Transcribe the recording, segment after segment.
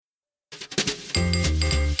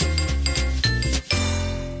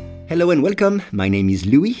Hello and welcome, my name is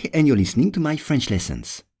Louis and you're listening to my French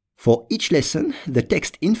lessons. For each lesson, the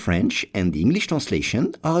text in French and the English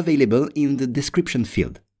translation are available in the description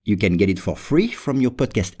field. You can get it for free from your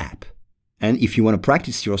podcast app. And if you want to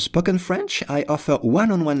practice your spoken French, I offer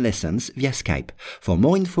one-on-one lessons via Skype. For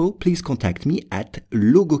more info, please contact me at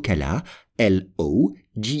logokala, Logokala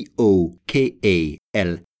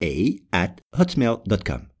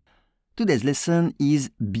 @hotmail.com. Today's lesson is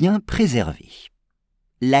bien préservé.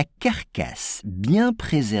 La carcasse bien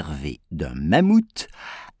préservée d'un mammouth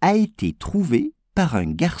a été trouvée par un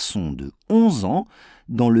garçon de 11 ans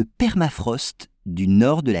dans le permafrost du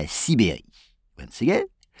nord de la Sibérie. Once again,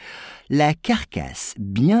 la carcasse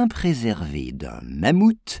bien préservée d'un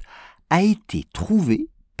mammouth a été trouvée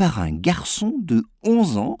par un garçon de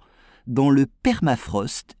 11 ans dans le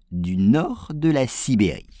permafrost du nord de la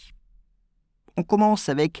Sibérie. On commence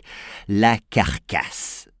avec la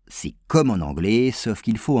carcasse. C'est comme en anglais, sauf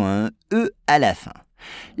qu'il faut un E à la fin.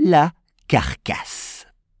 La carcasse.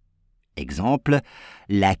 Exemple,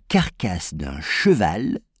 la carcasse d'un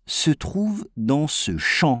cheval se trouve dans ce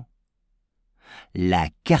champ. La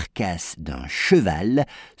carcasse d'un cheval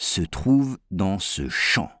se trouve dans ce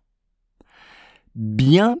champ.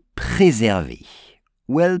 Bien préservé.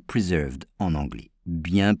 Well preserved en anglais.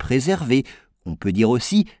 Bien préservé. On peut dire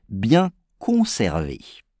aussi bien conservé.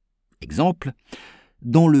 Exemple,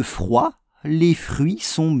 dans le froid, les fruits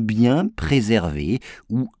sont bien préservés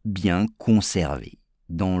ou bien conservés.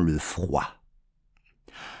 Dans le froid.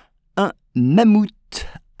 Un mammouth.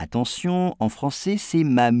 Attention, en français, c'est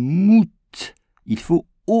mammouth. Il faut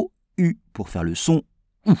OU pour faire le son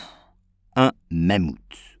OU. Un mammouth.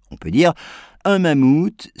 On peut dire, un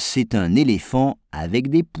mammouth, c'est un éléphant avec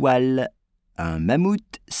des poils. Un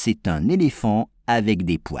mammouth, c'est un éléphant avec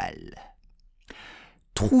des poils.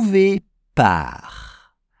 Trouvé par.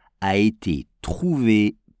 A été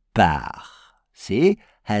trouvé par. C'est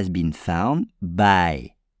has been found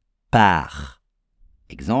by. Par.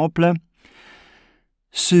 Exemple.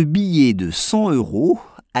 Ce billet de 100 €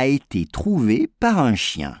 a été trouvé par un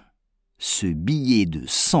chien. Ce billet de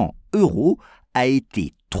 100 € a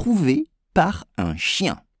été trouvé par un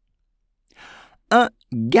chien. Un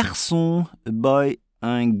garçon, boy,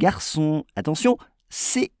 un garçon, attention,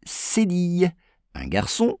 c'est cédille, un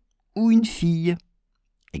garçon ou une fille.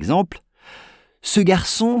 Exemple, ce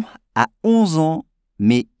garçon a 11 ans,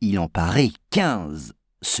 mais il en paraît 15.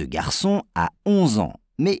 Ce garçon a 11 ans,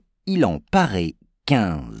 mais il en paraît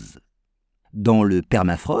 15. Dans le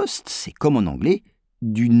permafrost, c'est comme en anglais,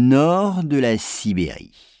 du nord de la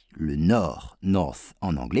Sibérie. Le nord, north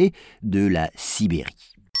en anglais, de la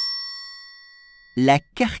Sibérie. La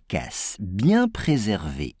carcasse bien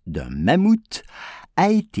préservée d'un mammouth a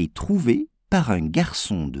été trouvée par un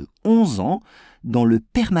garçon de 11 ans dans le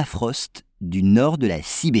permafrost du nord de la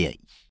Sibérie.